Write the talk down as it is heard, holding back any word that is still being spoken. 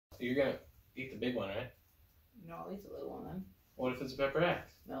You're gonna eat the big one, right? No, I'll eat the little one then. What if it's a pepper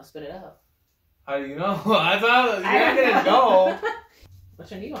X? No, spit it out. How do you know? I thought you're not gonna know.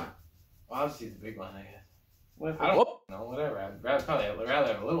 Which one do you want? Well, I'll just eat the big one, I guess. What if I don't know, whatever. I'd rather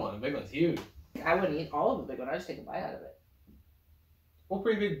have a little one. The big one's huge. I wouldn't eat all of the big one. I'd just take a bite out of it. Well,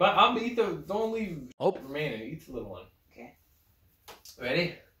 pretty big bite. I'll eat the, don't leave the remaining. Eat the little one. Okay.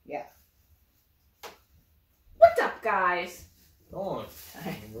 Ready? Yeah. What's up, guys? Don't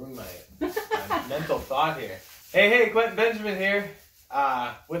ruin my mental thought here. Hey, Quentin Benjamin here.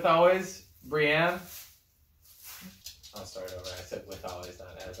 With always, Brienne. I'll start over. I said with always,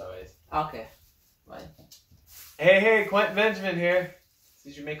 not as always. Okay. What? Hey, Quentin Benjamin here.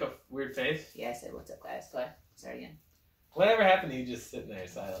 Did you make a weird face? Yeah, I said what's up, guys. Go ahead. Start again. Whatever happened to you just sitting there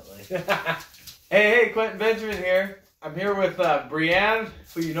silently? Hey, Quentin Benjamin here. I'm here with Brienne,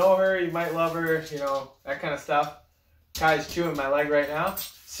 who you know her, you might love her, you know, that kind of stuff. Kai's chewing my leg right now.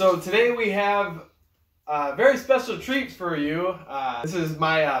 So today we have a very special treat for you. This is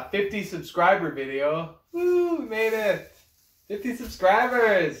my 50 subscriber video. Woo, we made it. 50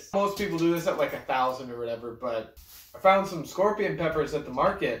 subscribers. Most people do this at like 1,000 or whatever, but I found some scorpion peppers at the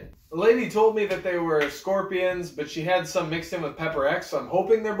market. The lady told me that they were scorpions, but she had some mixed in with pepper X, so I'm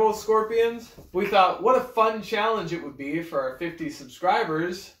hoping they're both scorpions. We thought, what a fun challenge it would be for our 50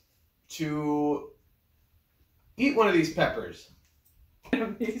 subscribers to eat one of these peppers. It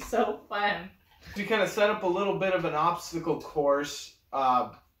would be so fun. We kind of set up a little bit of an obstacle course,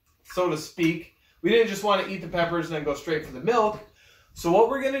 so to speak. We didn't just want to eat the peppers and then go straight for the milk. So what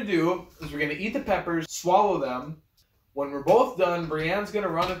we're going to do is we're going to eat the peppers, swallow them. When we're both done, Brienne's going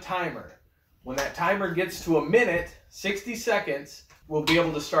to run a timer. When that timer gets to a minute, 60 seconds, we'll be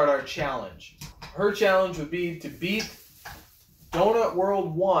able to start our challenge. Her challenge would be to beat Donut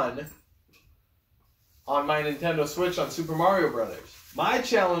World 1 on my Nintendo Switch on Super Mario Brothers. My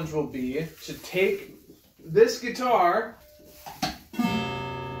challenge will be to take this guitar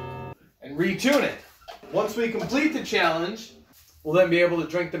and retune it. Once we complete the challenge, we'll then be able to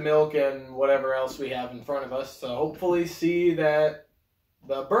drink the milk and whatever else we have in front of us to hopefully see that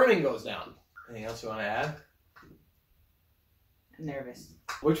the burning goes down. Anything else you want to add? I'm nervous.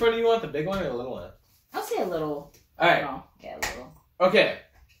 Which one do you want, the big one or the little one? I'll say a little. All right. Oh, yeah, a little. Okay.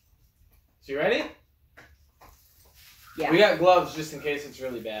 So you ready? Yeah. We got gloves just in case it's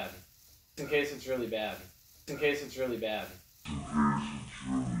really bad. In case it's really bad. In case it's really bad.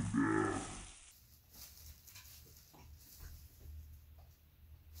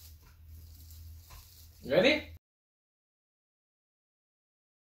 You ready?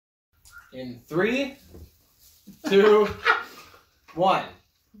 In 3, 2, 1.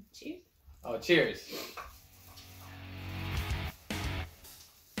 Cheers. Oh, cheers.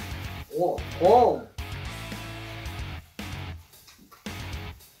 Oh.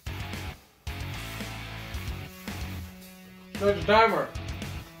 Start the timer.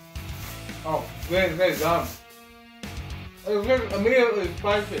 Oh, very dumb. It's immediately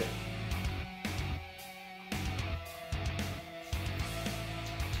spicy.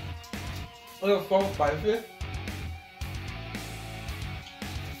 It's so spicy.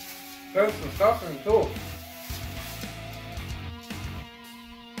 There's some stuffing too.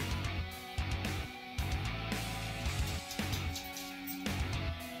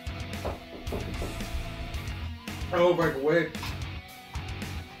 I look like a wig.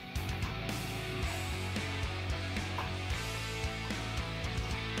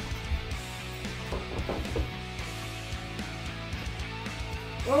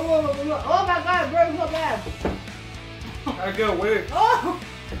 Oh my God, it burns so bad. I got a wig. Oh,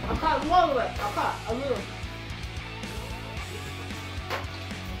 I caught one of it. I caught a little.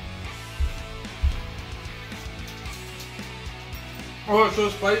 Oh, it's so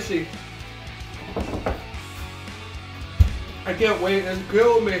spicy. I can't wait. It's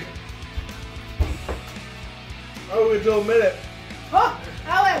killing me. Oh, until a minute. Oh,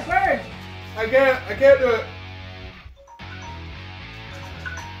 how it burns. I can't do it.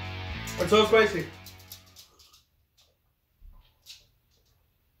 It's so spicy.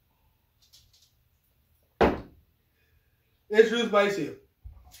 It's really spicy.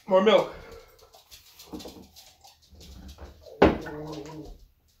 More milk.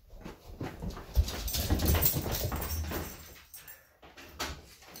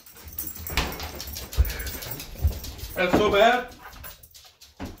 That's so bad.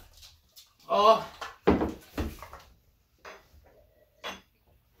 Oh.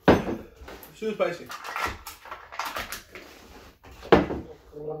 It's too spicy.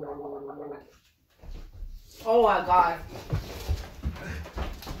 Oh my God.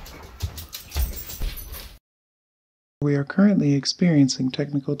 We are currently experiencing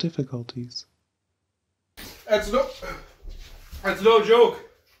technical difficulties. That's no joke.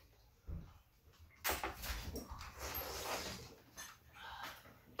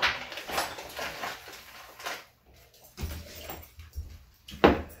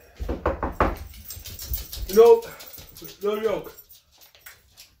 Nope, no joke.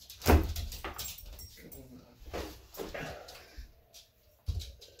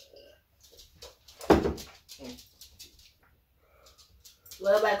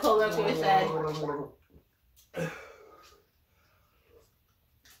 What about coworker said?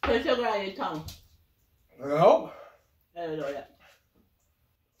 Put sugar on your tongue. No. I don't know that.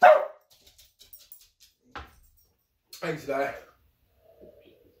 Thanks, Dad.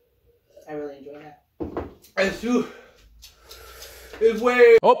 I really enjoy that. It's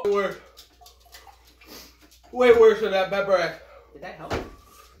way worse. Way worse than that pepper. Did that help?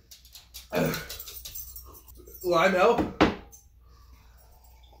 Lime help?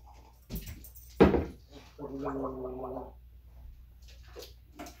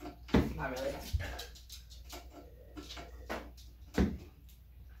 Not really.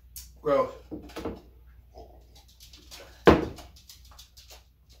 Gross.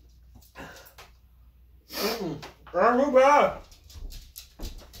 That's too bad.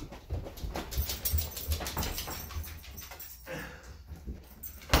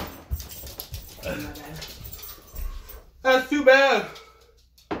 That's too bad.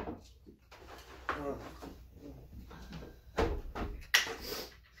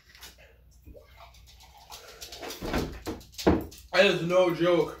 That is no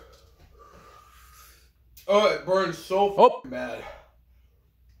joke. Oh, it burns so fucking bad.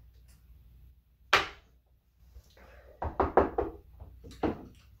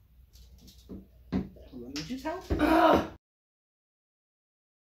 Lemon juice help?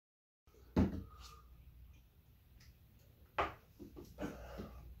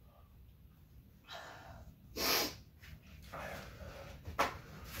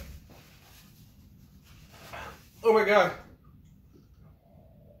 Oh my god.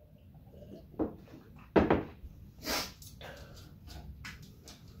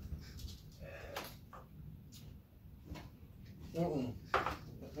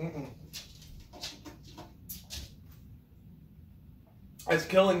 It's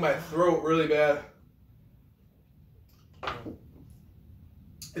killing my throat really bad.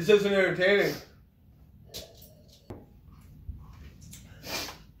 This isn't entertaining.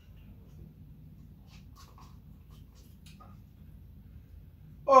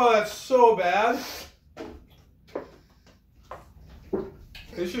 Oh, that's so bad.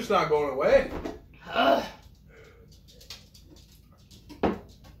 It's just not going away.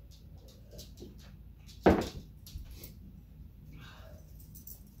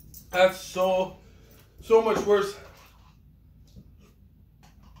 That's so much worse.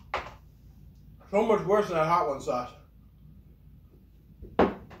 So much worse than that hot one sauce.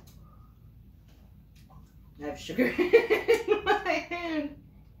 I have sugar in my hand.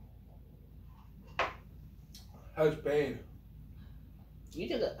 That's pain. You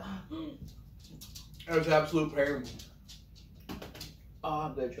took it. That's absolute pain. Oh,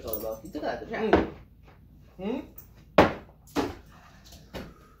 I'm good. Trickle it off. You took it out the trap.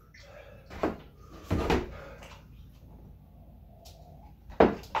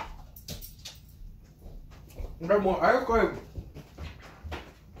 Grab more ice cream.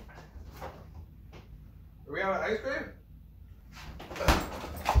 Do we have ice cream?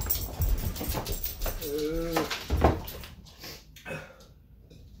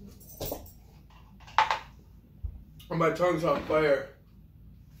 My tongue's on fire.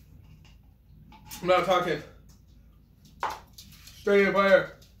 I'm not talking. Straight in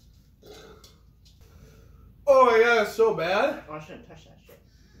fire. Oh my god, it's so bad. Oh, I shouldn't touch that shit.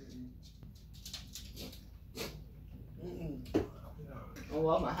 I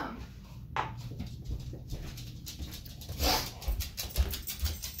love my hand.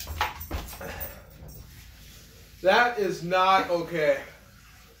 That is not okay.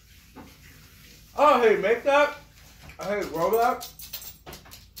 Oh, hey, make that. Hey, grow that.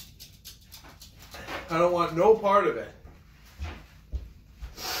 I don't want no part of it.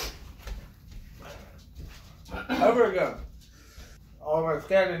 Ever again. All my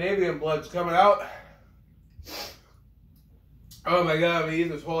Scandinavian blood's coming out. Oh my god, I'm eating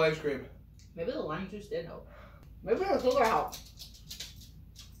this whole ice cream. Maybe the lime juice did help. Maybe the sugar helped.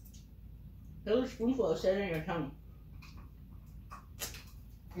 There's a spoonful of sitting in your tongue.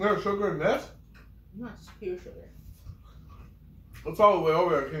 There's sugar in this? Not pure sugar. It's all the way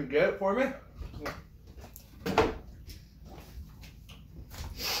over there. Can you get it for me? Yeah.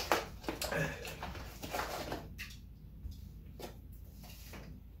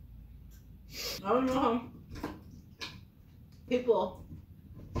 I don't know how people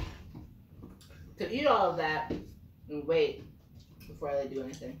could eat all of that and wait before they do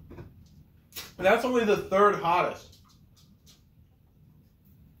anything. And that's only the third hottest.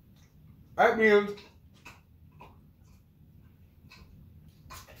 That means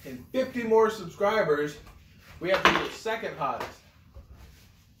in 50 more subscribers, we have to be the second hottest.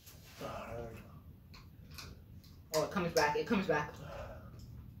 Oh, it comes back. It comes back.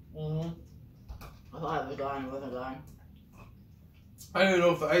 Mm-hmm. I thought it was gone. It wasn't gone. I don't even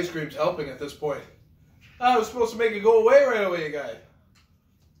know if the ice cream's helping at this point. I was supposed to make it go away right away, you guys.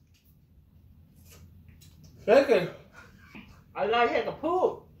 Second. I gotta take a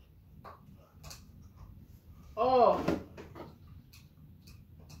poop. Oh.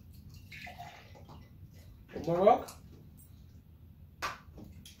 One more milk?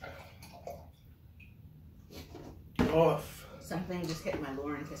 Oh. Something just hit my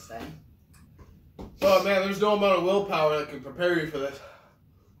lower intestine. Oh man, there's no amount of willpower that can prepare you for this.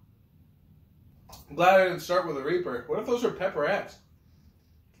 I'm glad I didn't start with a Reaper. What if those are pepperettes?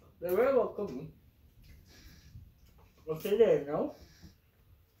 They very well could be. What's it in, no?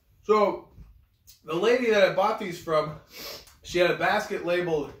 So, the lady that I bought these from, she had a basket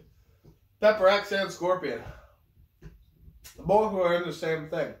labeled Pepperettes and Scorpion. Both were in the same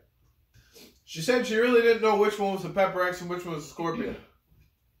thing. She said she really didn't know which one was the Pepperettes and which one was the Scorpion.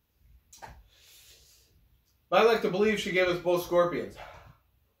 But I'd like to believe she gave us both Scorpions.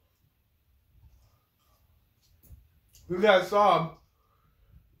 If you guys saw them,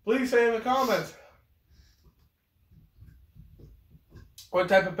 please say in the comments what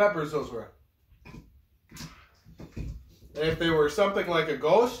type of peppers those were. And if they were something like a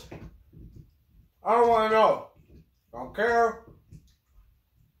ghost, I don't want to know. Don't care.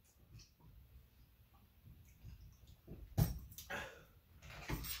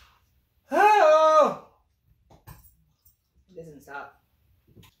 Oh! It doesn't stop.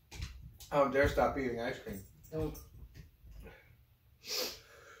 I don't dare stop eating ice cream. Don't.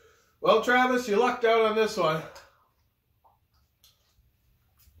 Well, Travis, you lucked out on this one.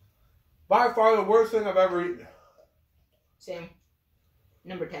 By far the worst thing I've ever eaten. Same.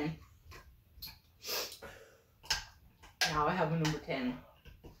 Number 10. Now I have a number 10.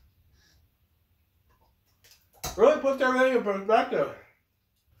 Really puts everything in perspective.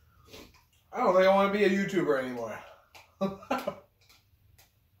 I don't think I want to be a YouTuber anymore.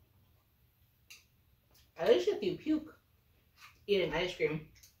 At least if you puke eating ice cream,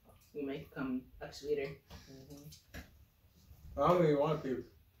 you might become a sweeter. I don't even want to puke.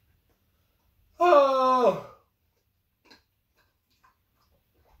 Oh!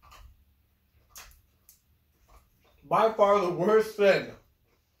 By far the worst thing.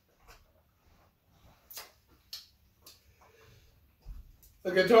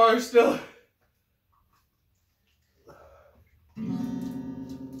 The guitar is still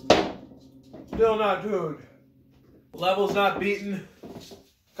not tuned. Level's not beaten.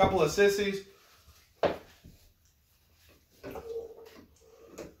 Couple of sissies.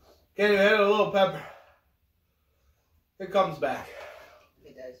 Getting ahead of a little pepper. It comes back.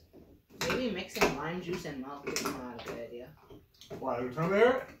 It does. Maybe mixing lime juice and milk is not a good idea. Why, you come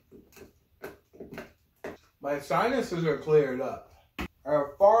here? My sinuses are cleared up. I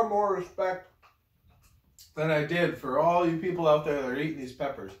have far more respect than I did for all you people out there that are eating these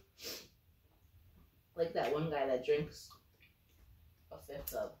peppers. Like that one guy that drinks a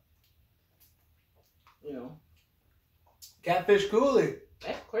fifth of, Catfish Coolie.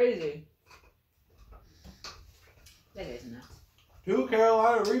 That's crazy. That guy's nuts. 2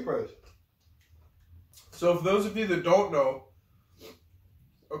 Carolina Reapers. So for those of you that don't know,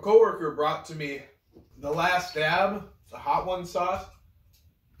 a coworker brought to me the Last Dab, the Hot One sauce.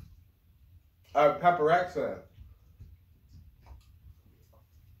 Pepperettes in it.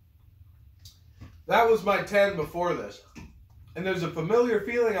 That was my 10 before this. And there's a familiar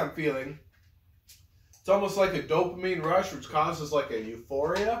feeling I'm feeling. It's almost like a dopamine rush, which causes like a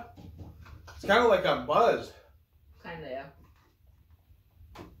euphoria. It's kind of like I'm buzzed. Kinda,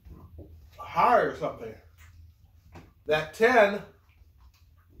 yeah. High or something. That 10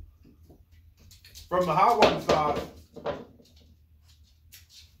 from the Hot One sauce,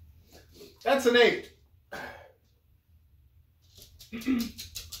 that's an 8.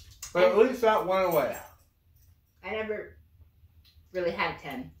 But at least that went away. I never really had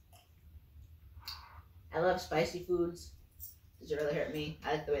 10. I love spicy foods. Doesn't really hurt me.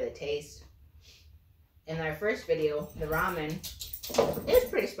 I like the way they taste. In our first video, the ramen, it was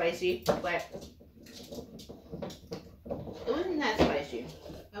pretty spicy, but it wasn't that spicy.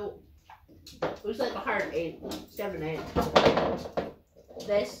 Oh, it was like a hard 8, 7, 8.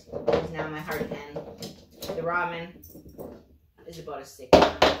 This is now my hard 10. The ramen is about a 6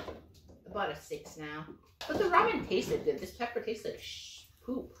 now. About a 6 now. But the ramen tasted good. This pepper tastes like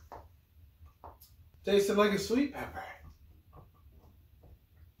poop. Tasted like a sweet pepper.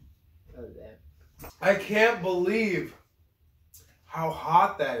 Oh, yeah. I can't believe how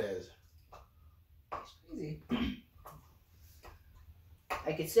hot that is. It's crazy.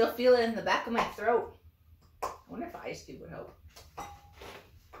 I could still feel it in the back of my throat. I wonder if ice cube would help.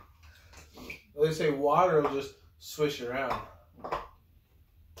 They say water will just swish around.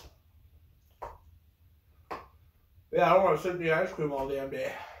 Yeah, I don't want to sit in the ice cream all damn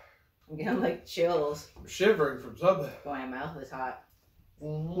day. I'm getting like chills. I'm shivering from something. Oh, my mouth is hot.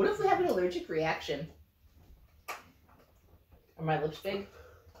 Mm-hmm. What if we have an allergic reaction? Are my lips big?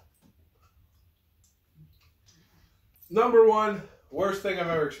 Number one, worst thing I've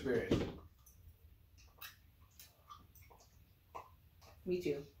ever experienced. Me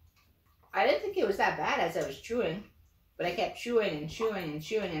too. I didn't think it was that bad as I was chewing, but I kept chewing and chewing and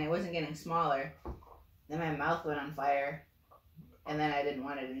chewing and it wasn't getting smaller. Then my mouth went on fire, and then I didn't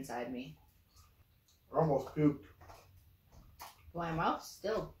want it inside me. I almost puked. My mouth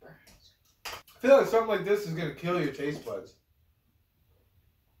still burns. I feel like something like this is going to kill your taste buds.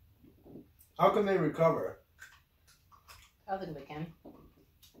 How can they recover? I don't think we can.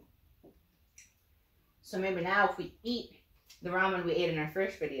 So maybe now if we eat the ramen we ate in our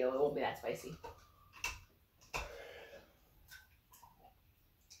first video, it won't be that spicy.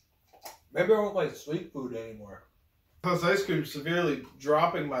 Maybe I won't like sweet food anymore. Plus ice cream severely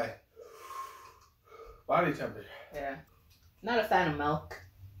dropping my body temperature. Yeah. Not a fan of milk.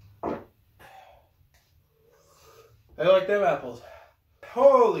 I like them apples.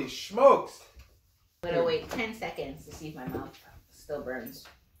 Holy smokes! I'm gonna wait 10 seconds to see if my mouth still burns.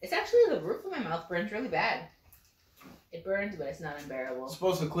 It's actually the roof of my mouth burns really bad. It burns, but it's not unbearable. It's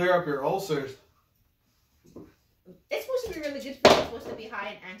supposed to clear up your ulcers. It's supposed to be really good for you. It's supposed to be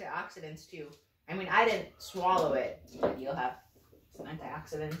high in antioxidants too. I mean, I didn't swallow it, but you'll have some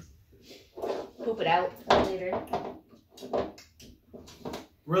antioxidants. Poop it out later.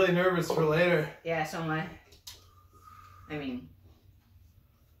 Really nervous for later. Yeah, so am I. I mean,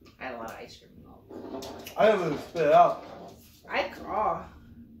 I had a lot of ice cream milk. I haven't spit it out. I crawl.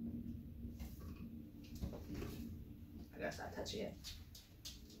 I gotta stop touching it.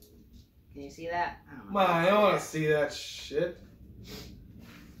 Can you see that? I don't know. Man, I don't want to see that shit.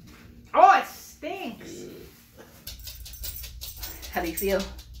 Oh, it stinks. How do you feel?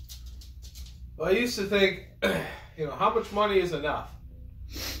 Well, I used to think, how much money is enough?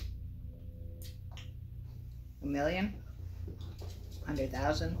 $1 million?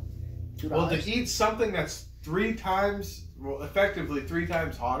 100,000? $2? Well, to eat something that's effectively 3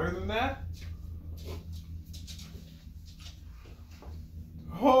 times hotter than that?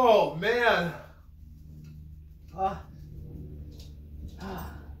 Oh, man. Oh. Oh.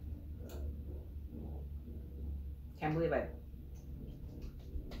 Can't believe I...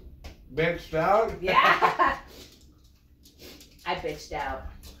 Bitched out? Yeah! I bitched out.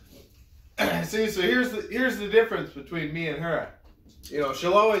 See, so here's the difference between me and her.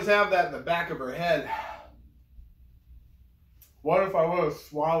 She'll always have that in the back of her head. What if I would have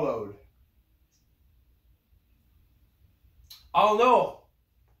swallowed? I'll know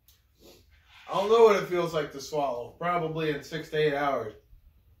what it feels like to swallow. Probably in 6 to 8 hours.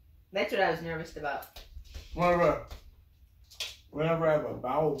 That's what I was nervous about. Whenever I have a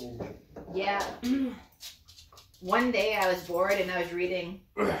bowel movement. Yeah. One day I was bored and I was reading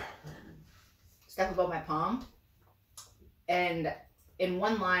stuff about my palm. And in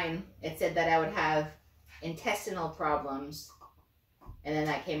one line, it said that I would have intestinal problems. And then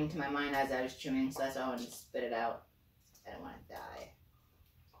that came into my mind as I was chewing, so that's why I wanted to spit it out. I don't want to die.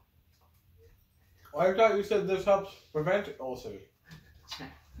 Well, I thought you said this helps prevent ulcers.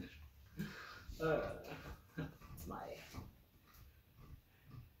 That's my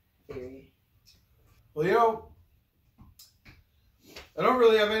theory. Well, I don't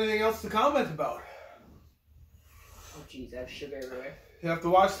really have anything else to comment about. Oh, jeez, I have sugar everywhere. You have to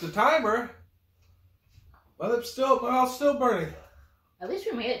watch the timer. My mouth's still burning. At least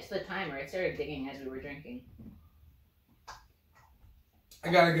we made it to the timer. It started digging as we were drinking. I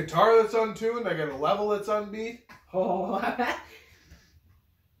got a guitar that's untuned. I got a level that's unbeat. Oh,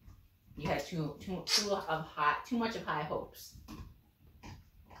 you had too much of high hopes.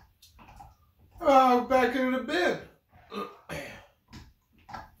 Back in the bin.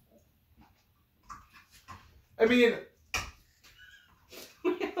 I mean,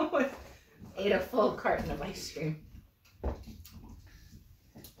 Ate a full carton of ice cream.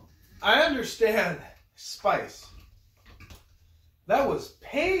 I understand spice. That was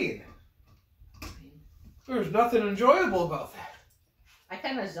pain. There's nothing enjoyable about that. I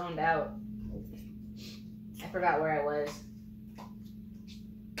kind of zoned out. I forgot where I was.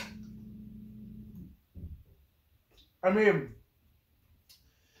 I mean,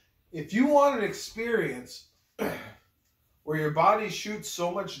 if you want an experience where your body shoots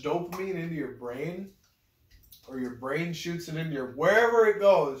so much dopamine into your brain, or your brain shoots it into your, wherever it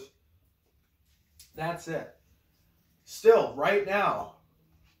goes, that's it. Still, right now.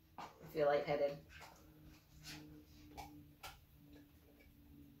 I feel lightheaded.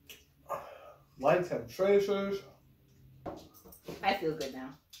 Lights have tracers. I feel good now.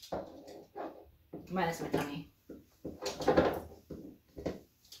 Minus my tummy.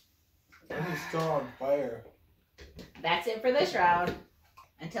 I'm still on fire. That's it for this round.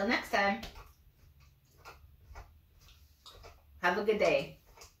 Until next time. Have a good day.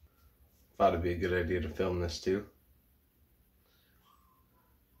 Thought it'd be a good idea to film this too.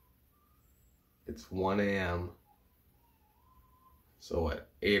 It's 1 a.m. So what,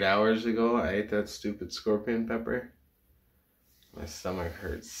 8 hours ago I ate that stupid scorpion pepper? My stomach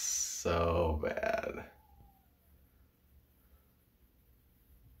hurts so bad.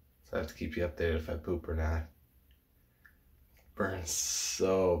 So I have to keep you updated if I poop or not. Burns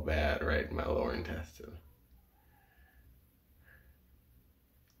so bad right in my lower intestine.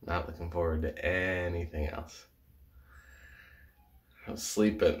 Not looking forward to anything else. I was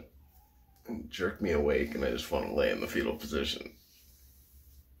sleeping and jerked me awake and I just want to lay in the fetal position.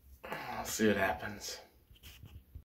 I'll see what happens.